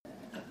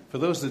For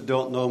those that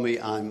don't know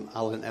me, I'm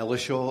Allan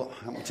Ellershaw.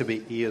 I happen to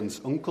be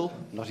Ian's uncle,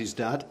 not his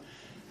dad.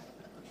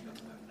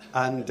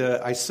 And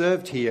I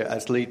served here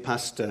as lead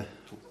pastor,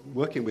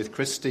 working with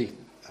Christy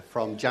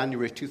from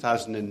January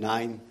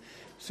 2009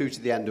 through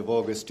to the end of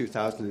August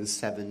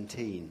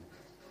 2017.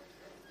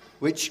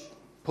 Which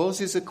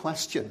poses a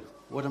question: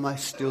 what am I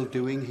still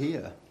doing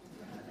here?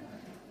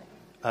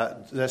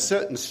 There are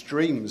certain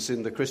streams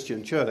in the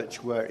Christian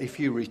church where if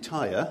you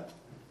retire,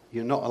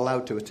 you're not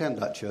allowed to attend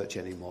that church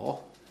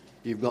anymore.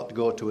 You've got to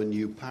go to a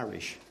new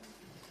parish.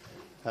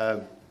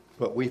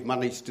 But we've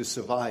managed to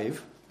survive,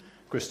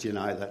 Christy and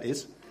I, that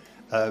is,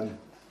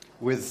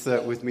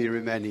 with me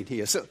remaining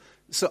here.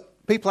 So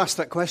people ask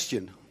that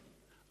question: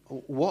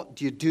 what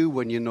do you do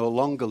when you're no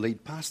longer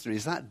lead pastor?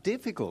 Is that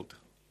difficult?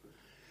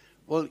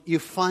 Well, you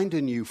find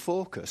a new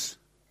focus.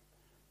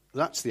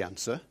 That's the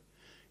answer.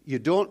 You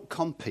don't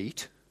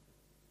compete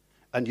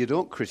and you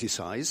don't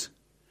criticize,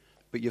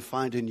 but you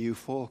find a new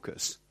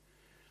focus.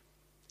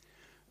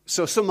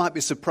 So some might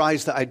be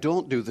surprised that I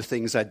don't do the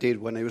things I did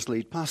when I was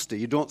lead pastor.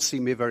 You don't see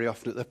me very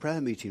often at the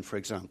prayer meeting, for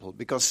example,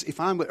 because if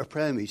I'm at a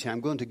prayer meeting, I'm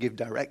going to give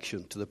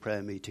direction to the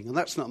prayer meeting, and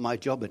that's not my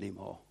job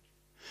anymore.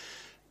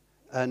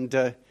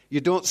 And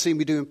you don't see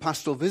me doing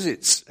pastoral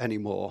visits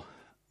anymore,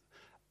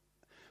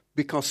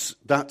 because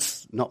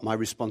that's not my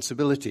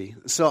responsibility.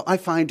 So I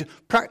find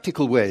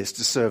practical ways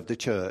to serve the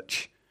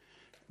church.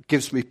 It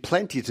gives me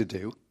plenty to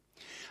do.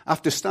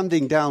 After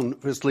standing down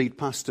as lead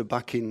pastor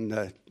back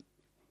in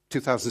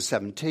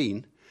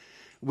 2017,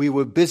 we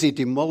were busy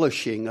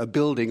demolishing a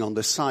building on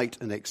the site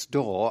next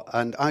door,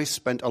 and I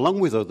spent, along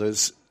with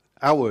others,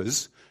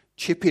 hours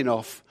chipping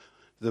off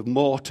the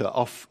mortar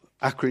off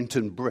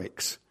Accrington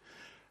bricks.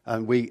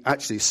 And we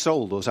actually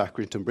sold those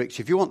Accrington bricks.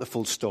 If you want the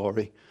full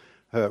story,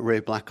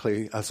 Ray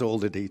Blackley has all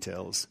the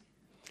details.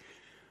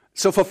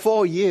 So for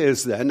 4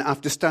 years then,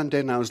 after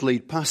standing down as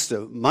lead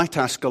pastor, my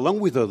task, along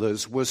with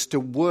others, was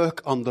to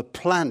work on the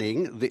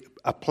planning,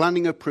 a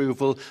planning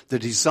approval, the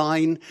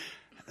design,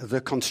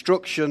 the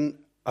construction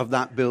of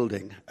that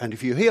building. And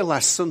if you hear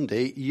last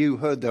Sunday, you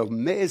heard the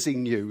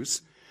amazing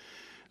news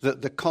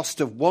that the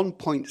cost of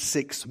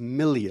 1.6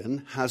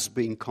 million has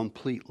been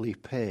completely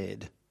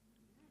paid,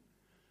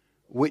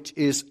 which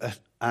is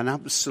an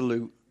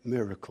absolute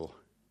miracle.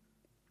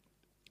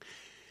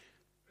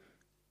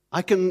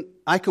 I can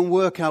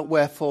work out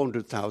where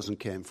 400,000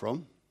 came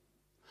from.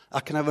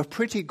 I can have a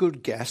pretty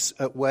good guess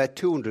at where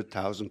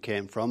 200,000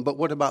 came from, but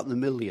what about the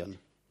million?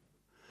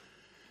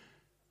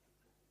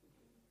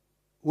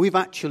 We've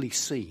actually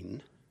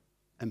seen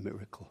a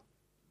miracle.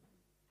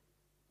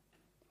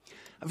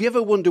 Have you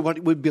ever wondered what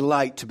it would be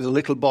like to be the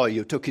little boy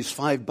who took his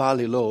 5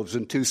 barley loaves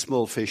and 2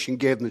 small fish and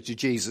gave them to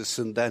Jesus,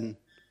 and then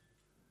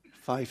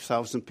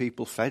 5,000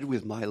 people fed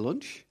with my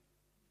lunch?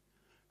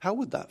 How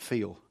would that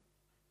feel?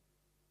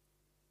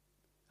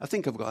 I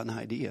think I've got an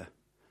idea,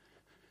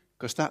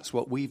 because that's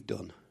what we've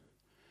done.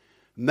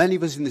 Many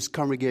of us in this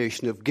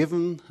congregation have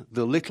given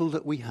the little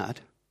that we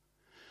had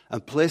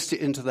and placed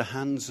it into the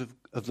hands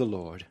of the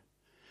Lord,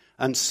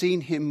 and seen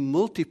him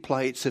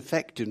multiply its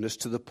effectiveness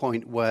to the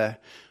point where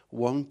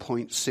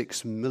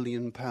 £1.6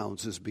 million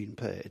has been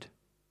paid.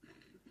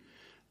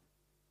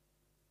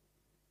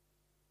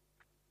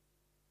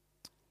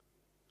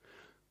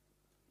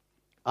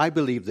 I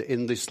believe that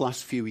in this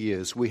last few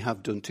years we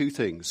have done 2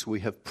 things.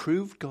 We have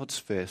proved God's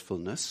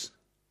faithfulness,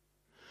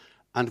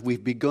 and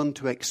we've begun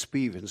to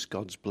experience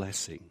God's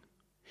blessing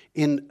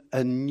in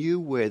a new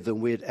way than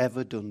we had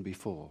ever done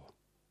before.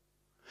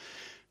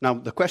 Now,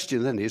 the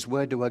question then is,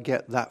 where do I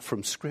get that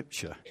from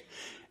Scripture?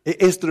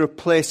 Is there a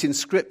place in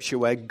Scripture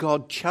where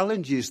God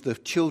challenges the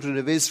children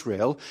of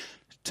Israel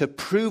to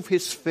prove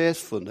his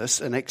faithfulness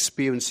and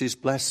experience his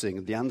blessing?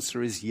 And the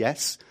answer is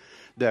yes.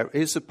 There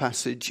is a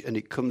passage, and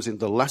it comes in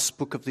the last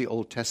book of the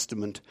Old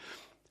Testament,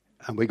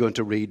 and we're going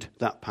to read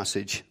that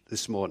passage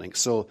this morning.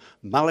 So,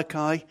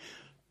 Malachi,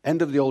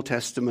 end of the Old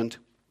Testament,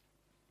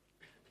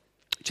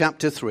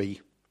 chapter 3,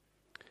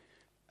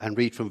 and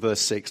read from verse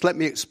 6. Let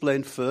me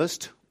explain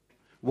first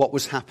what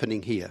was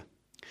happening here.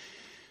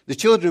 The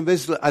children of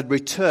Israel had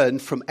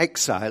returned from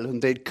exile,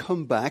 and they'd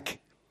come back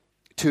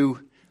to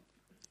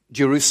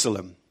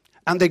Jerusalem.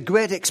 And they had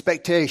great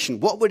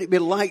expectation. What would it be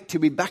like to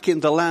be back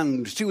in the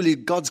land? Surely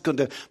God's going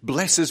to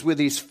bless us with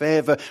his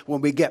favor when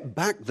we get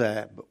back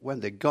there. But when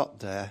they got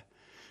there,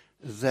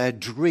 their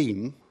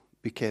dream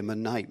became a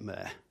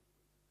nightmare.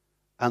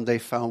 And they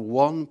found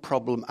one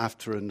problem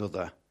after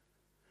another.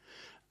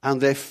 And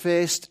they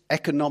faced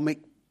economic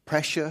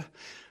pressure,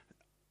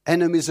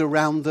 enemies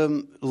around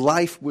them.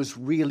 Life was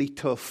really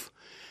tough.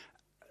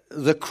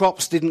 The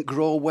crops didn't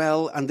grow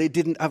well, and they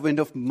didn't have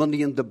enough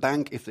money in the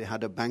bank, if they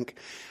had a bank.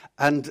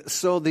 And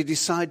so they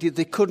decided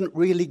they couldn't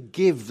really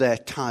give their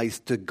tithe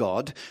to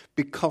God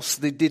because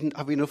they didn't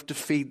have enough to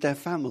feed their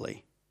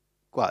family.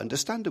 Quite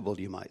understandable,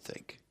 you might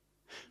think.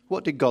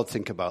 What did God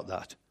think about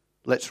that?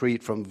 Let's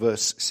read from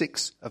verse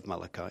 6 of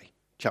Malachi,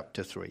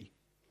 chapter 3.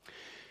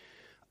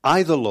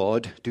 I, the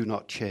Lord, do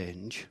not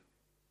change.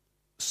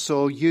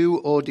 So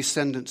you, O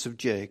descendants of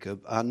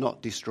Jacob, are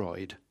not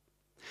destroyed.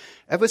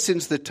 Ever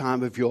since the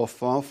time of your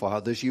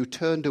forefathers, you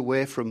turned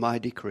away from my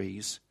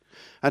decrees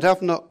and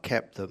have not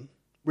kept them.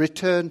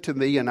 Return to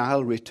me, and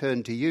I'll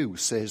return to you,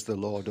 says the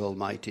Lord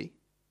Almighty.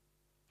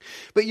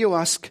 But you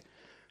ask,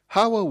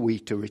 how are we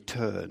to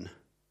return?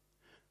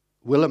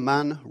 Will a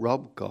man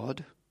rob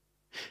God?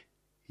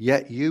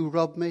 Yet you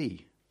rob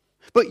me.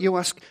 But you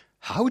ask,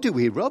 how do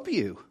we rob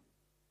you?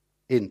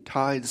 In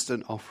tithes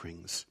and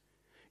offerings.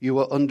 You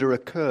are under a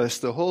curse,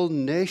 the whole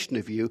nation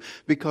of you,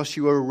 because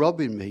you are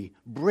robbing me.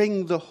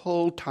 Bring the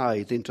whole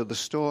tithe into the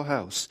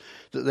storehouse,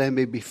 that there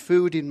may be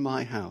food in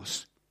my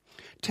house.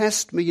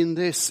 Test me in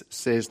this,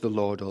 says the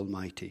Lord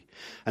Almighty,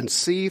 and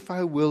see if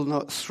I will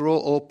not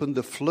throw open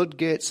the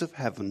floodgates of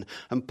heaven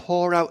and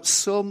pour out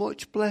so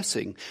much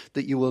blessing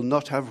that you will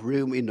not have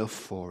room enough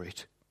for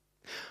it.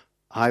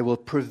 I will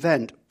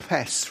prevent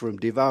pests from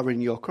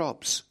devouring your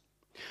crops,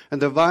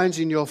 and the vines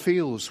in your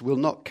fields will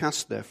not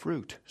cast their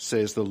fruit,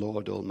 says the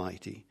Lord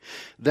Almighty.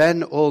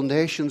 Then all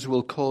nations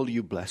will call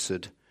you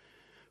blessed,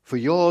 for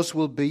yours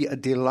will be a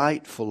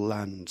delightful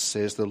land,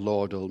 says the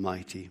Lord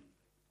Almighty.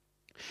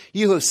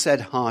 You have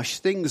said harsh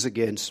things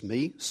against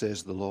me,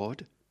 says the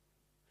Lord.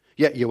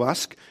 Yet you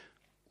ask,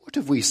 what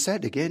have we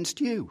said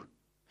against you?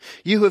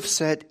 You have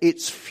said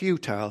it's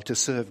futile to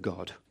serve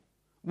God.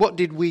 What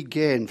did we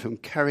gain from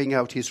carrying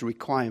out his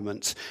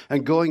requirements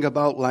and going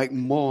about like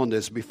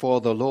mourners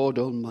before the Lord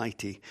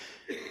Almighty?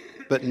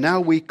 But now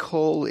we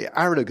call the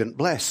arrogant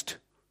blessed.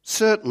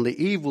 Certainly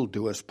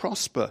evildoers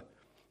prosper,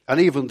 and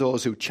even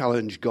those who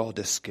challenge God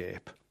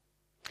escape.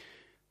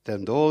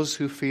 Then those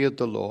who feared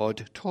the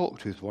Lord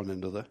talked with one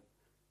another,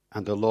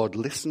 and the Lord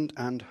listened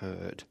and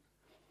heard.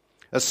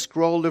 A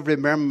scroll of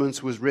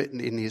remembrance was written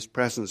in his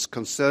presence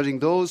concerning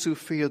those who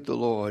feared the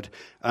Lord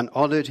and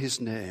honored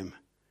his name.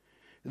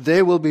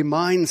 They will be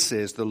mine,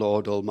 says the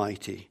Lord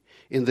Almighty,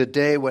 in the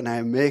day when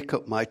I make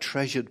up my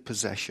treasured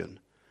possession.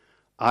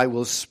 I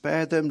will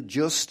spare them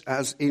just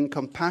as in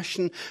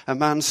compassion a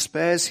man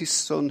spares his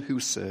son who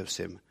serves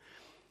him.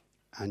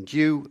 And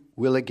you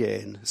will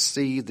again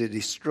see the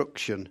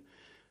distinction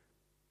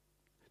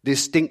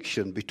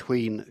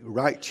between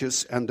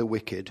righteous and the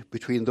wicked,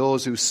 between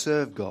those who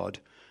serve God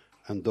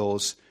and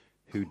those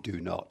who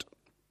do not.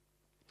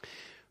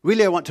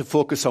 Really, I want to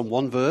focus on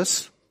one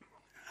verse.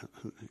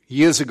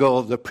 Years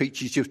ago, the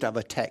preachers used to have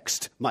a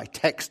text, my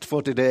text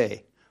for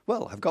today.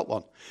 Well, I've got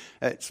one.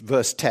 It's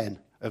verse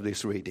 10 of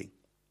this reading.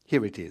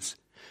 Here it is.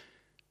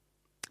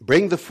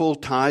 Bring the full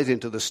tithe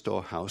into the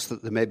storehouse,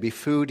 that there may be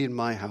food in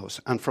my house.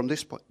 And from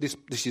this point,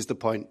 this is the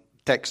point,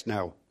 text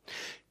now.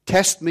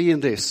 Test me in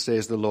this,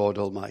 says the Lord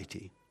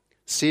Almighty.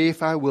 See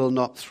if I will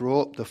not throw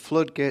open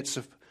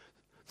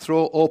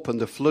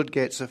the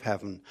floodgates of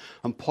heaven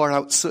and pour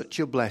out such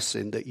a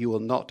blessing that you will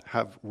not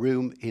have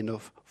room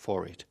enough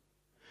for it.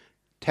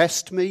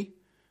 Test me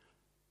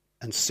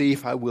and see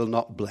if I will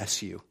not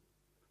bless you.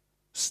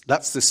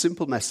 That's the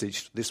simple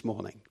message this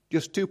morning.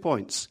 Just 2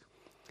 points.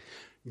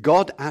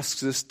 God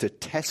asks us to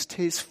test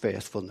his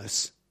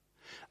faithfulness,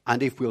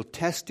 and if we'll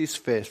test his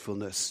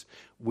faithfulness,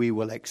 we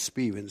will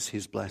experience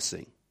his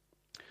blessing.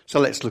 So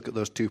let's look at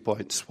those 2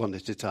 points one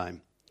at a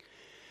time.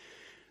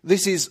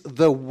 This is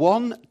the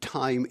one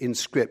time in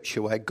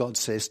Scripture where God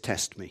says,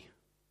 test me.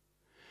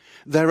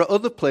 There are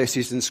other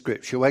places in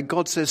Scripture where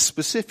God says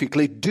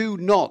specifically, do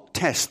not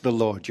test the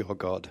Lord your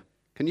God.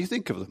 Can you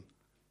think of them?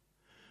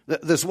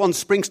 There's one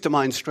springs to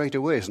mind straight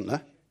away, isn't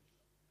there?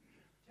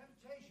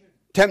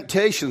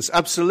 Temptations,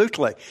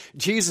 absolutely.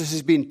 Jesus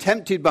has been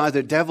tempted by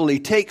the devil.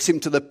 He takes him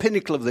to the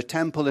pinnacle of the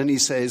temple and he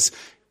says,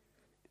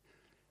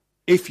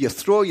 if you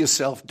throw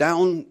yourself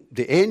down,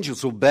 the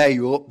angels will bear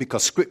you up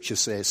because Scripture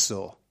says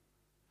so.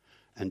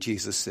 And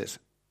Jesus says,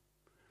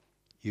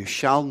 you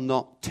shall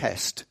not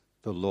test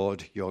the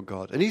Lord your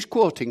God. And he's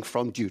quoting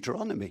from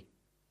Deuteronomy.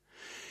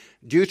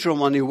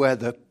 Deuteronomy, where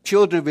the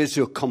children of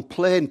Israel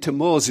complained to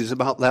Moses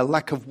about their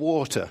lack of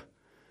water.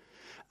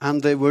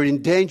 And they were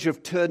in danger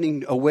of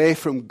turning away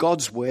from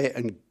God's way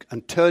and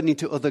turning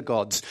to other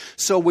gods.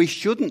 So we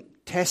shouldn't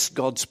test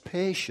God's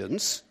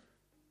patience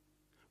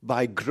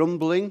by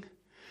grumbling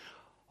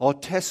or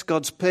test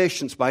God's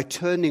patience by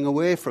turning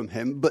away from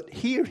him. But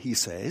here he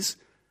says,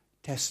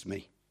 test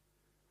me.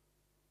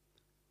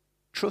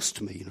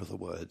 Trust me, in other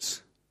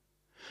words.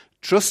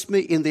 Trust me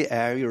in the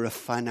area of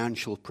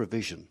financial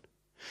provision.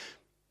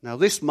 Now,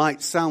 this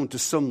might sound to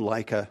some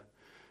like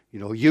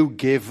you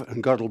give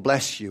and God will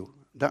bless you.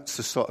 That's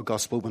the sort of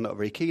gospel we're not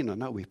very keen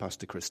on, are we,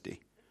 Pastor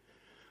Christie?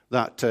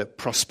 That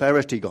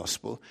prosperity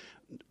gospel.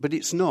 But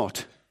it's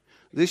not.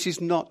 This is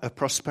not a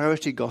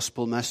prosperity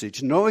gospel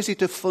message, nor is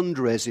it a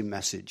fundraising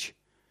message.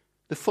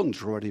 The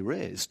funds are already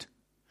raised.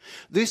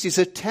 This is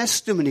a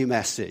testimony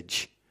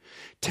message,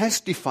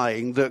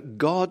 testifying that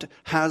God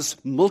has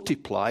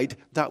multiplied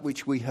that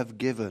which we have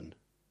given.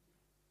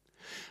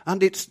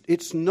 And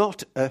it's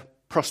not a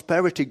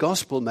prosperity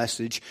gospel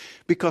message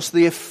because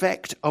the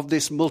effect of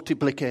this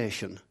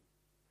multiplication,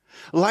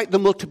 like the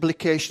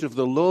multiplication of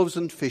the loaves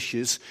and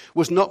fishes,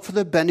 was not for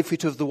the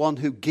benefit of the one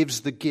who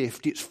gives the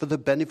gift, it's for the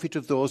benefit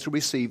of those who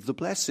receive the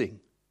blessing.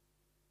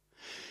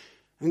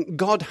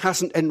 God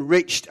hasn't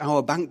enriched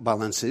our bank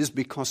balances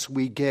because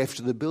we gave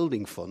to the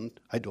building fund,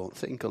 I don't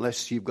think,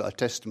 unless you've got a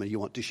testimony you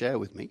want to share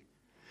with me.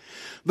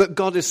 But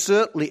God has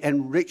certainly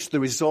enriched the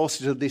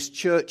resources of this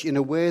church in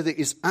a way that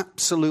is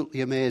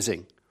absolutely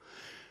amazing.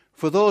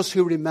 For those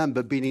who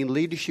remember being in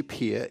leadership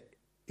here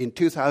in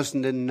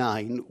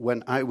 2009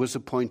 when I was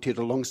appointed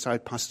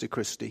alongside Pastor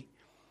Christie,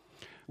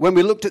 when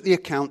we looked at the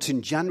accounts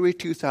in January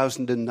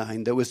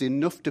 2009, there was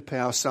enough to pay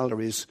our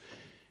salaries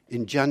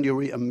in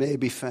January and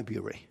maybe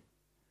February,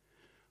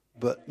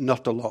 but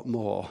not a lot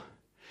more.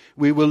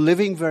 We were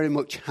living very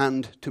much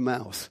hand to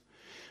mouth.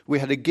 We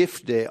had a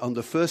gift day on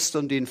the first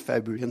Sunday in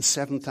February and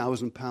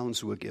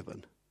 £7,000 were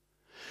given.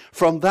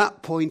 From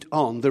that point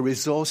on, the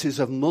resources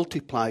have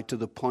multiplied to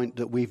the point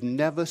that we've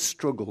never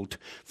struggled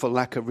for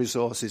lack of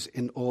resources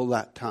in all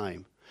that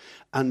time.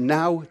 And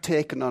now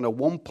taken on a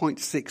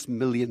 1.6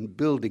 million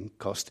building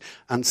cost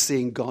and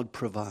seeing God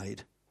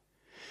provide.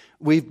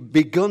 We've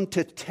begun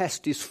to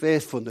test his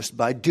faithfulness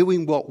by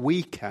doing what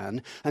we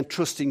can and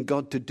trusting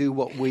God to do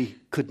what we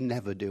could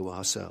never do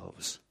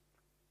ourselves.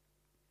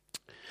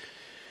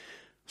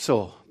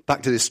 So,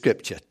 back to the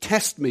scripture.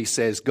 Test me,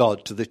 says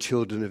God to the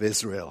children of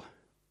Israel.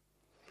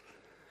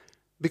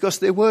 Because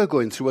they were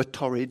going through a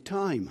torrid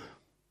time.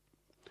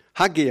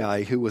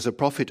 Haggai, who was a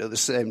prophet at the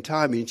same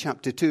time, in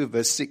chapter 2,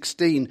 verse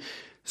 16,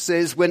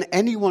 says, when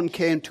anyone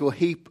came to a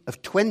heap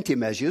of 20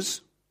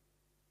 measures,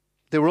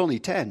 there were only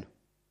 10.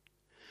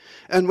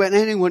 And when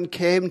anyone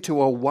came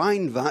to a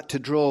wine vat to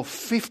draw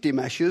 50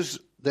 measures,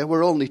 there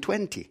were only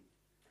 20.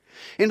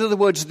 In other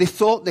words, they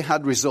thought they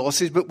had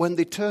resources, but when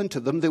they turned to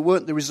them, they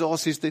weren't the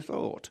resources they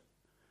thought.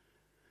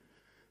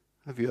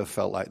 Have you ever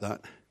felt like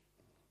that?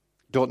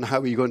 Don't know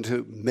how you're going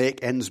to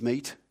make ends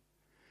meet?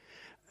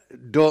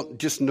 Don't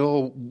just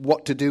know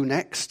what to do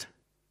next?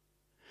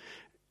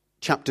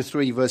 Chapter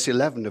 3, verse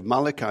 11 of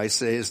Malachi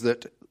says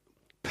that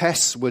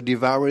pests were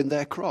devouring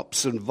their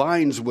crops and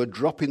vines were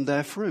dropping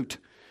their fruit.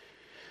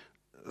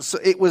 So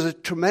it was a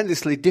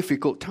tremendously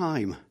difficult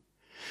time.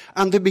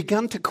 And they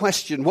began to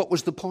question, what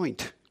was the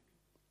point?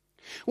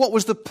 What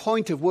was the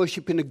point of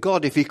worshipping a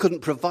God if he couldn't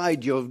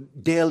provide your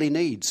daily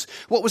needs?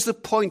 What was the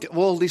point of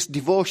all this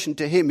devotion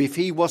to him if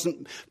he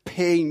wasn't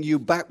paying you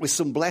back with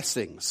some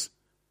blessings?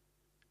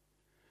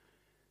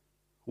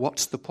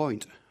 What's the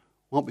point?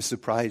 Won't be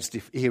surprised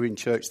if here in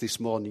church this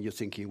morning you're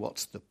thinking,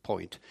 what's the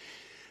point?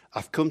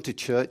 I've come to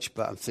church,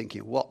 but I'm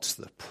thinking, what's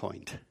the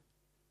point?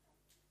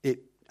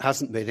 It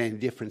hasn't made any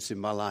difference in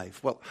my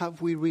life. Well,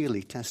 have we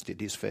really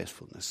tested his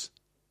faithfulness?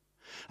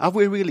 Have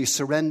we really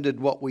surrendered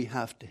what we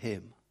have to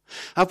him?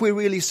 Have we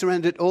really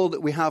surrendered all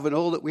that we have and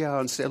all that we are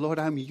and say, Lord,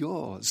 I'm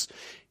yours.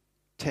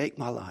 Take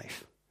my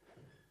life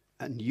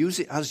and use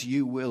it as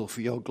you will for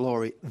your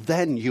glory.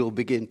 Then you'll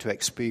begin to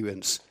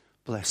experience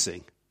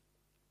blessing.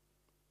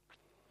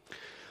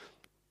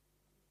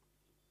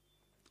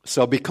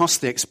 So because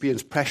they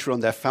experienced pressure on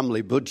their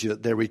family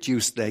budget, they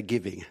reduced their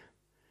giving.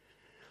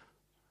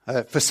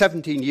 For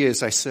 17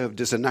 years, I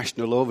served as a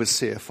national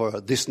overseer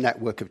for this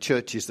network of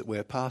churches that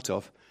we're part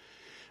of.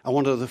 And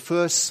one of the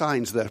first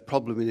signs of their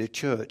problem in a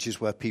church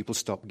is where people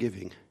stop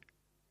giving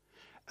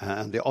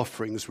and the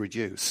offerings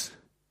reduce.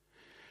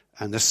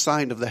 And the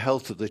sign of the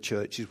health of the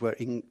church is where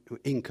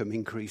income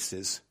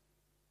increases.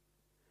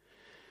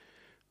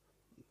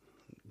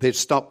 They'd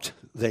stopped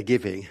their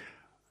giving,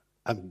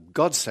 and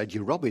God said,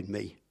 you're robbing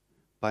me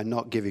by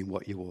not giving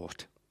what you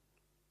ought.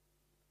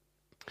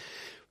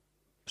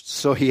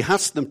 So he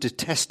asked them to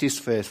test his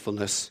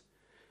faithfulness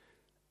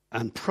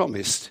and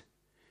promised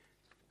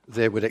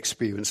they would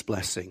experience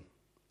blessing.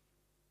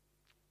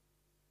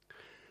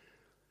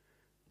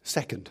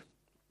 Second,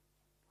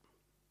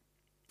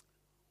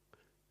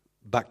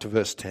 back to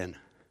verse 10.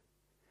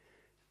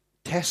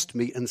 Test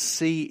me and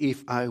see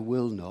if I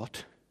will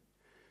not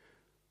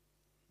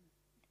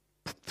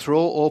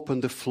throw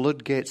open the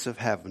floodgates of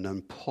heaven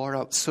and pour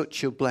out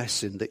such a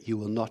blessing that you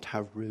will not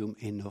have room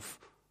enough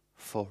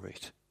for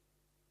it.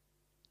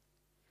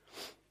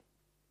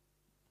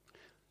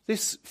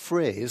 This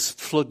phrase,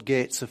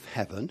 floodgates of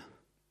heaven,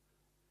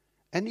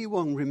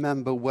 anyone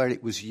remember where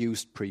it was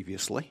used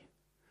previously?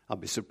 I'll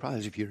be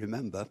surprised if you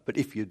remember, but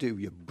if you do,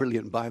 you're a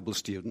brilliant Bible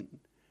student.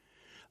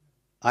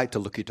 I had to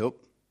look it up.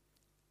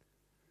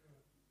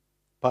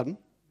 Pardon?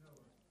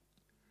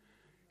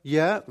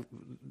 Yeah,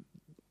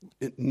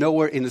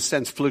 nowhere in a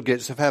sense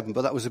floodgates of heaven,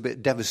 but that was a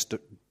bit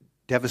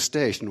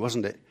devastation,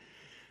 wasn't it?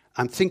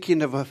 I'm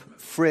thinking of a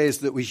phrase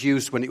that was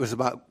used when it was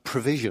about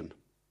provision.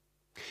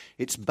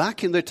 It's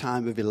back in the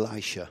time of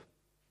Elisha.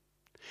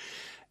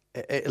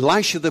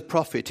 Elisha the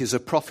prophet is a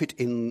prophet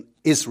in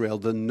Israel,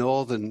 the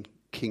northern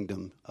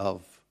kingdom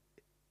of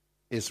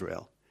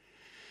Israel.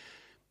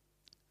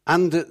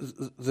 And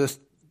the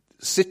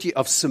city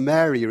of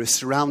Samaria is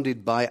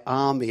surrounded by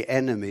army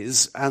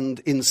enemies, and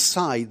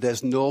inside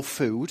there's no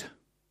food.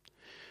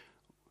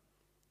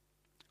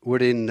 We're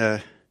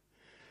in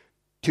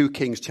 2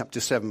 Kings chapter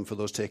 7 for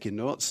those taking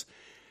notes.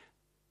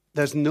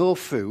 There's no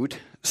food,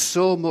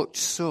 so much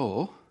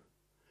so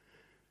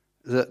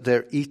that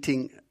they're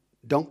eating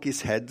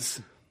donkeys' heads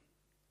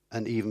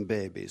and even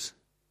babies.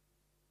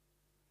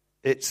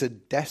 It's a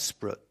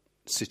desperate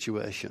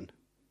situation.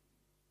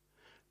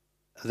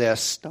 They are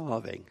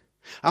starving.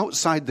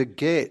 Outside the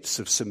gates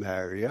of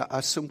Samaria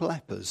are some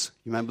lepers.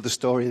 You remember the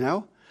story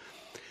now?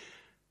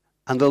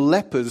 And the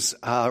lepers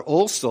are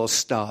also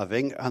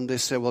starving, and they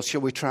say, well,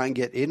 shall we try and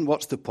get in?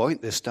 What's the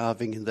point? They're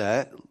starving in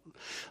there.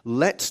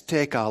 Let's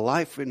take our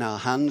life in our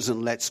hands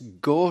and let's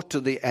go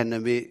to the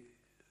enemy.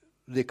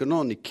 They can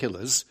only kill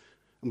us,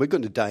 and we're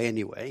going to die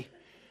anyway.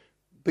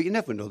 But you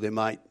never know, they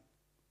might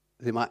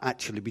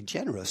actually be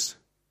generous.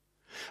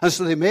 And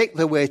so they make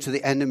their way to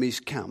the enemy's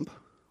camp,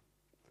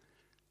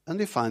 and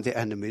they find the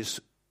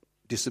enemies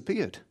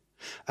disappeared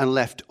and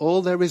left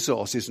all their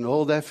resources and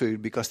all their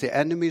food because the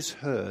enemies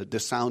heard the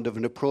sound of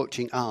an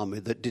approaching army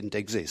that didn't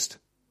exist.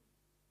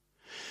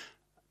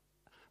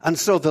 And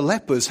so the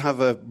lepers have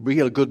a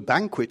real good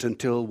banquet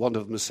until one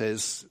of them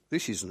says,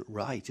 this isn't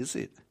right, is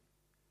it?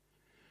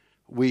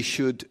 We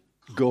should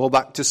go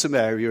back to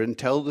Samaria and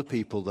tell the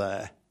people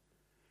there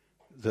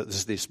that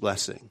there's this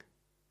blessing.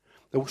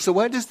 So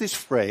where does this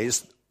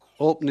phrase,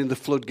 opening the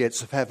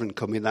floodgates of heaven,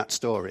 come in that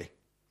story?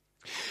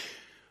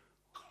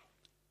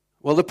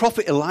 Well, the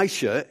prophet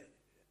Elisha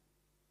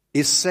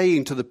is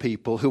saying to the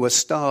people who are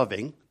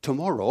starving,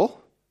 tomorrow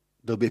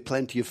there'll be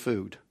plenty of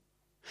food.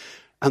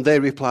 And they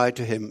replied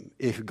to him,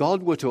 if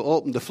God were to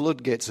open the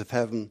floodgates of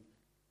heaven,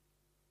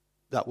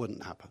 that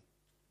wouldn't happen.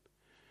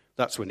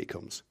 That's when it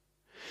comes.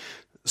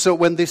 So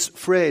when this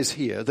phrase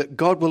here, that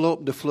God will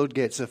open the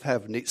floodgates of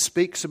heaven, it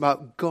speaks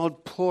about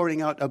God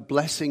pouring out a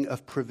blessing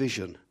of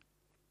provision.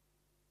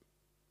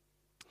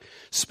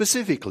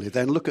 Specifically,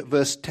 then, look at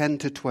verse 10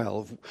 to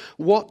 12.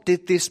 What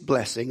did this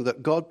blessing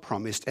that God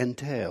promised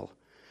entail?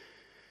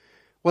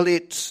 Well,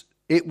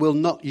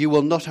 you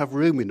will not have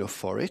room enough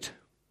for it.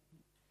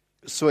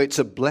 So it's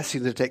a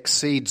blessing that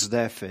exceeds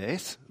their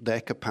faith,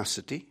 their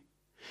capacity.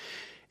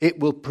 It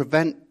will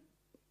prevent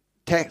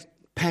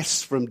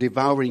pests from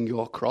devouring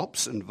your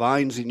crops, and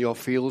vines in your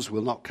fields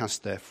will not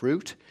cast their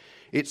fruit.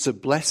 It's a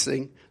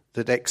blessing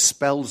that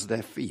expels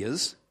their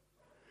fears.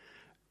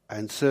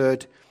 And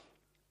third,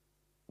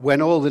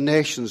 then all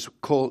nations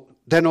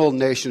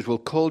will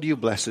call you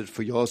blessed,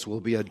 for yours will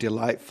be a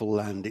delightful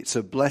land. It's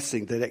a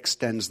blessing that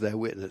extends their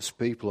witness.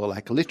 People are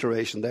like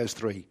alliteration, there's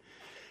three.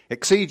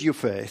 Exceed your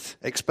faith,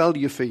 expel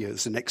your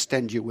fears, and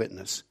extend your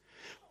witness.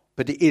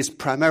 But it is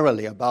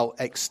primarily about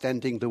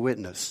extending the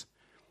witness.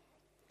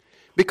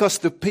 Because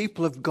the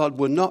people of God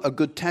were not a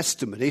good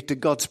testimony to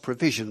God's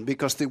provision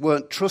because they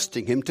weren't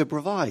trusting him to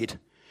provide.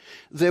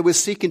 They were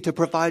seeking to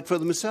provide for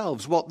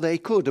themselves what they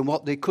could, and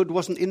what they could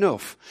wasn't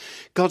enough.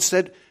 God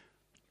said,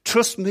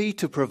 trust me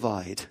to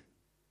provide,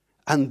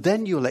 and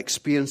then you'll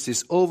experience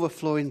this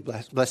overflowing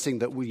blessing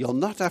that you'll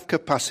not have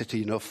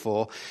capacity enough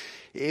for.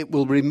 It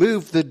will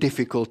remove the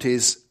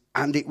difficulties,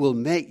 and it will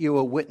make you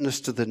a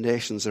witness to the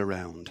nations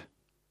around.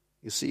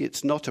 You see,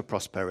 it's not a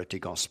prosperity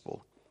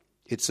gospel.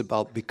 It's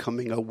about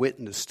becoming a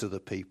witness to the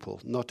people,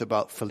 not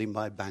about filling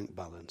my bank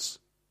balance.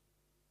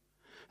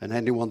 And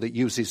anyone that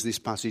uses this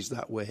passage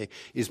that way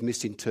is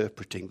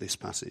misinterpreting this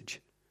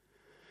passage.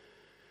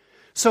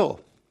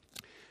 So,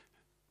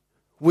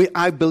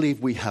 I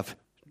believe we have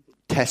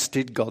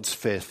tested God's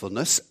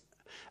faithfulness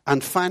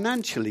and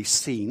financially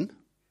seen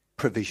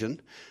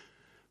provision,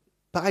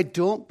 but I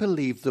don't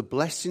believe the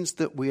blessings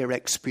that we are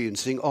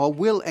experiencing or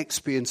will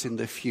experience in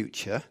the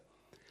future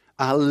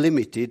are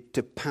limited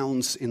to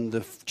pounds in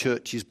the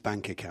church's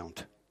bank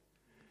account.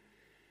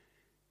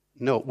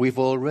 No, we've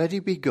already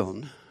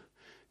begun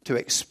to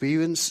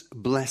experience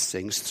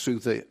blessings through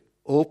the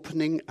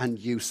opening and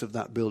use of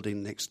that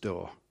building next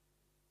door.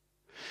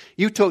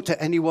 You talk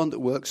to anyone that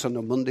works on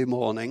a Monday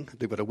morning,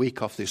 they've got a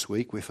week off this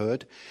week, we've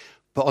heard,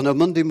 but on a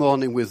Monday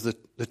morning with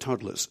the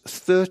toddlers,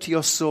 30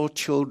 or so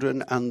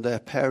children and their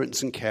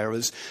parents and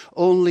carers,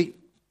 only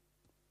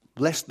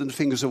less than the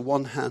fingers of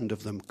one hand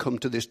of them come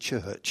to this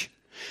church.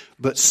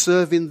 But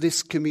serving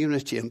this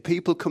community, and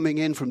people coming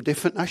in from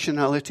different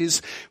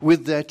nationalities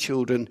with their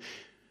children,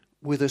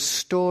 with a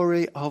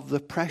story of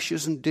the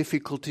pressures and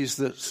difficulties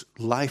that's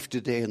life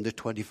today in the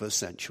 21st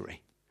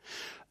century.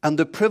 And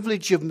the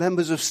privilege of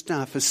members of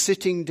staff is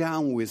sitting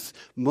down with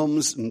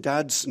mums and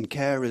dads and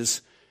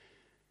carers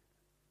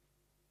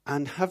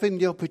and having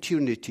the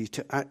opportunity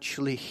to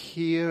actually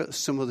hear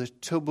some of the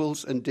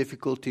troubles and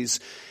difficulties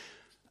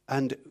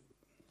and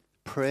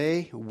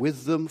pray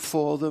with them,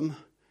 for them,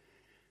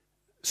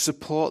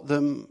 support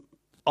them,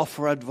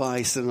 offer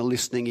advice and a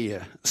listening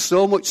ear.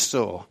 So much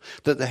so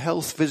that the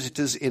health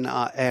visitors in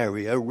our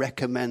area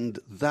recommend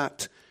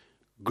that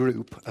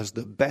group as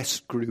the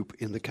best group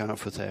in the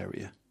Carforth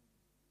area.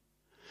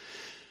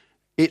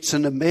 It's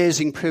an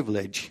amazing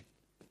privilege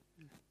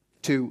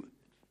for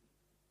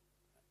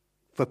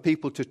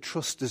people to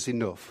trust us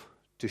enough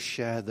to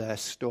share their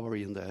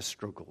story and their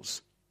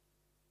struggles.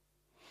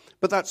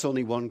 But that's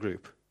only one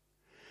group.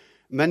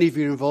 Many of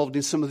you are involved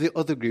in some of the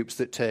other groups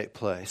that take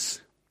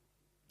place.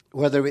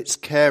 Whether it's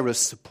carers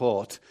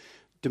support,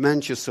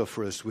 dementia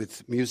sufferers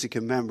with music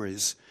and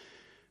memories,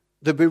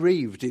 the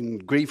bereaved in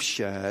grief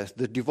share,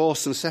 the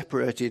divorced and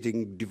separated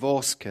in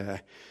divorce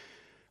care,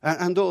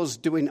 and those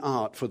doing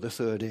art for the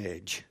third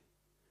age.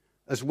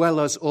 as well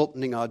as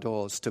opening our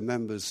doors to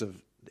members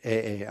of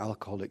AA,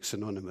 Alcoholics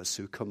Anonymous,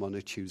 who come on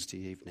a Tuesday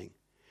evening.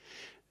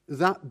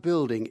 That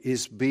building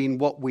is being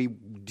what we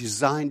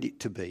designed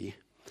it to be,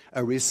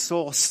 a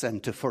resource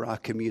centre for our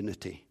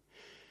community.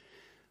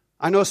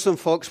 I know some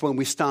folks, when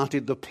we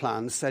started the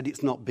plan, said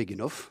it's not big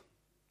enough,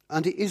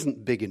 and it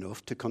isn't big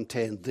enough to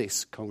contain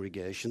this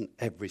congregation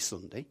every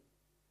Sunday,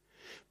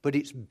 but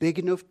it's big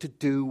enough to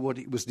do what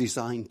it was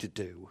designed to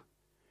do,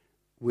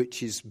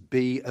 which is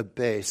be a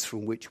base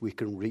from which we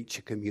can reach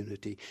a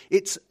community.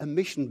 It's a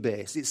mission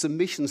base, it's a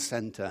mission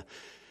centre,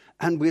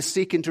 and we're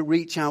seeking to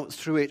reach out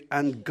through it,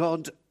 and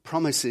God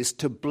promises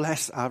to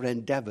bless our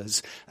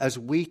endeavours as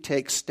we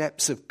take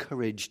steps of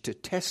courage to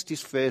test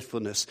his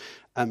faithfulness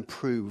and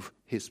prove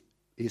his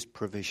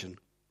provision.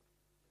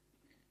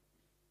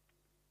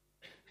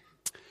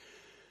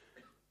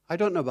 I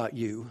don't know about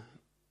you,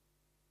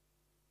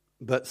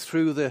 but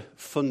through the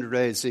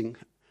fundraising,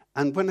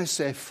 and when I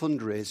say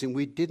fundraising,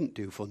 we didn't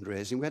do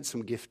fundraising, we had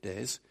some gift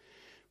days,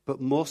 but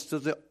most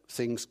of the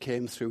things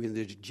came through in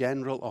the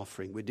general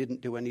offering. We didn't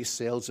do any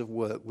sales of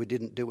work, we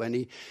didn't do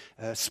any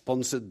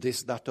sponsored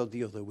this, that or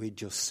the other. We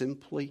just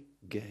simply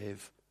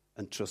gave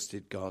and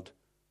trusted God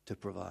to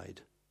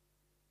provide.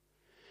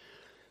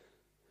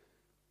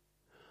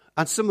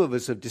 And some of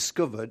us have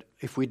discovered,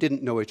 if we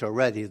didn't know it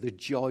already, the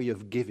joy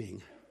of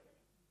giving.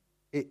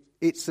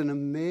 It's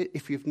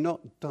if you've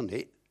not done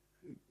it,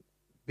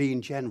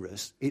 being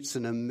generous, it's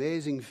an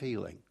amazing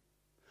feeling.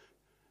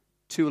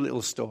 2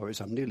 little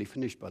stories. I'm nearly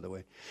finished, by the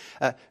way.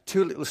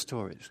 2 little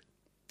stories.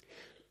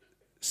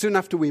 Soon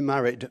after we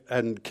married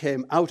and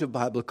came out of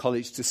Bible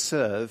college to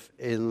serve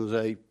in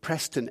the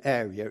Preston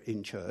area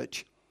in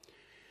church,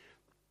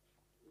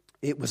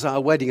 it was our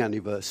wedding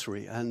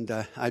anniversary, and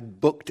I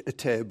booked a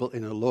table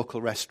in a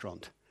local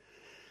restaurant.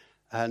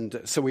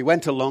 And so we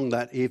went along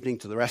that evening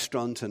to the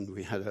restaurant, and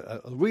we had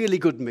a really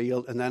good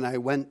meal, and then I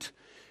went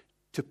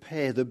to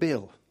pay the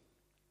bill.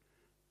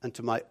 And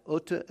to my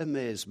utter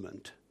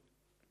amazement,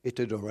 it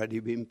had already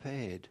been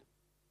paid.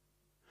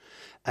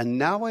 And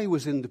now I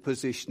was in the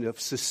position of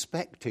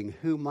suspecting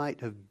who might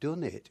have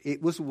done it.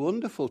 It was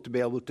wonderful to be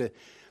able to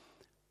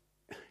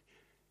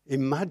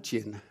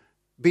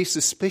be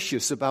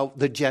suspicious about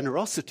the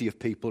generosity of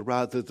people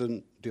rather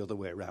than the other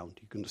way around.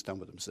 You can understand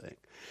what I'm saying.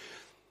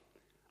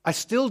 I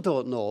still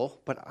don't know,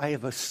 but I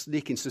have a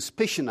sneaking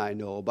suspicion I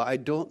know, but I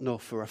don't know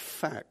for a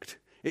fact.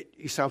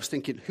 So I was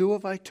thinking, who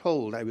have I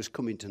told I was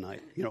coming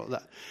tonight? You know,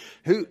 that.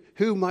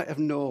 Who might have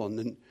known,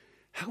 and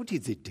how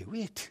did they do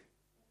it?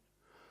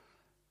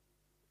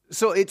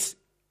 So it's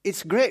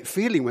a great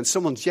feeling when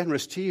someone's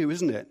generous to you,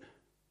 isn't it?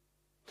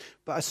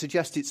 But I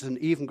suggest it's an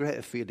even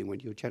greater feeling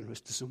when you're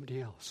generous to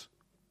somebody else.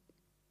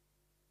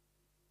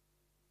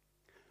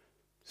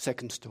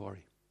 Second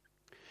story.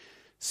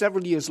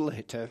 Several years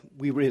later,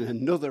 we were in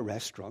another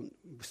restaurant.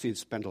 We seem to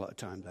spend a lot of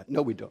time there.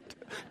 No, we don't.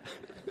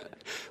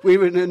 We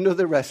were in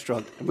another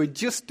restaurant, and we're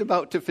just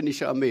about to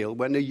finish our meal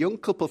when a young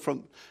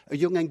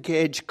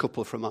engaged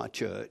couple from our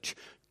church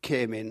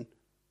came in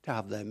to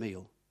have their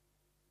meal.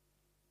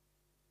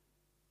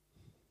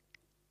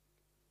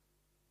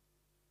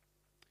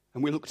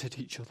 And we looked at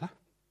each other,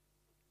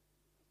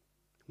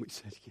 and we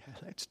said, yeah,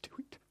 let's do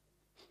it.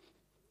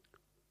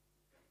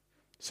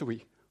 So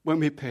when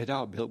we paid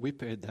our bill, we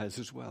paid theirs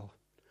as well.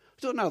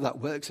 I don't know how that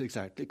works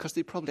exactly, because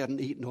they probably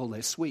hadn't eaten all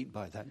their sweet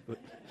by then, but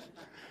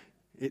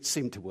it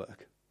seemed to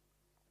work.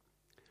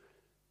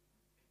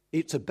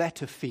 It's a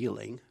better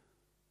feeling,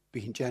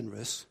 being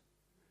generous,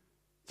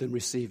 than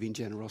receiving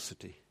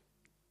generosity.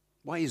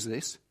 Why is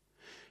this?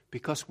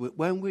 Because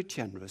when we're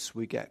generous,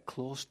 we get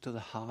close to the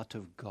heart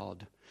of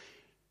God,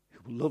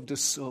 who loved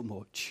us so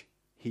much,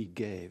 he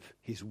gave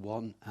his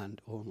one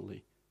and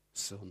only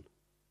Son.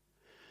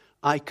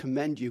 I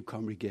commend you,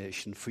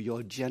 congregation, for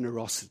your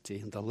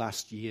generosity in the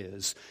last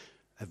years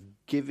of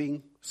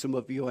giving, some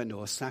of you I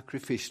know,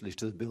 sacrificially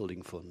to the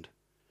building fund.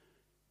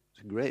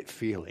 It's a great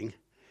feeling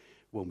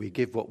when we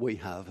give what we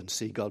have and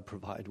see God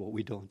provide what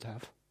we don't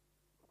have.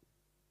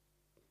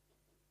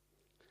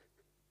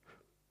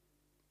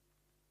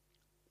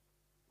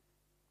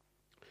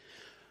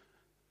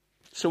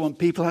 So when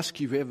people ask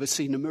you, have you ever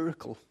seen a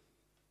miracle?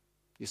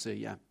 You say,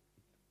 yeah.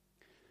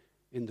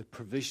 In the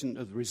provision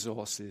of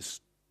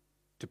resources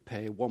to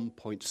pay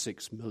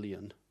 1.6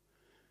 million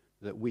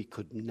that we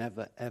could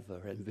never,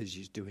 ever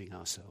envisage doing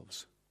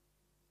ourselves.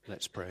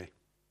 Let's pray.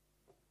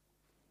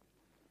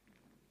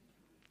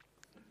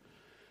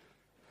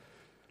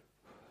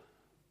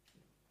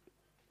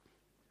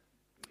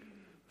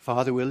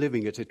 Father, we're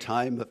living at a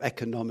time of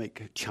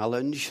economic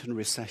challenge and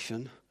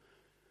recession.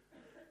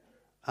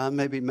 And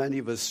maybe many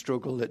of us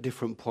struggle at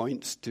different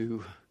points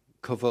to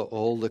cover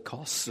all the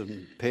costs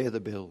and pay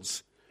the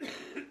bills.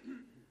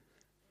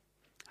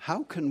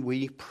 How can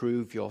we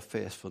prove your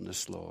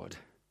faithfulness, Lord?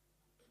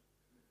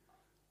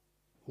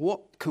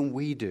 What can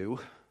we do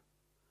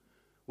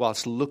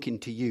whilst looking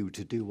to you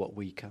to do what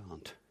we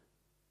can't?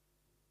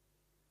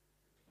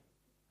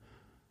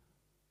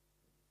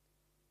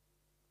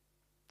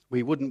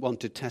 We wouldn't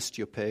want to test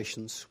your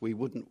patience. We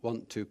wouldn't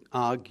want to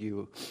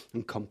argue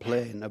and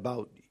complain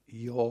about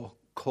your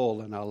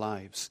call in our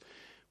lives.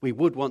 We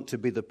would want to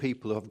be the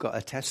people who have got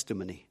a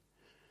testimony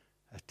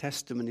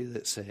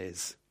that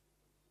says,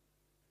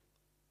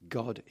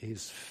 God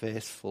is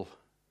faithful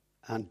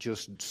and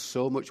just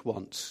so much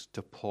wants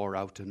to pour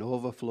out an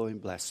overflowing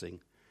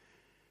blessing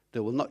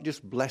that will not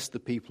just bless the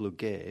people who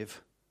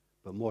gave,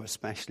 but more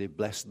especially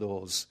bless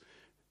those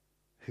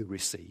who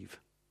receive.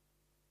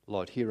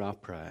 Lord, hear our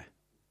prayer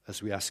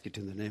as we ask it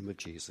in the name of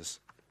Jesus.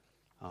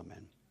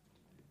 Amen.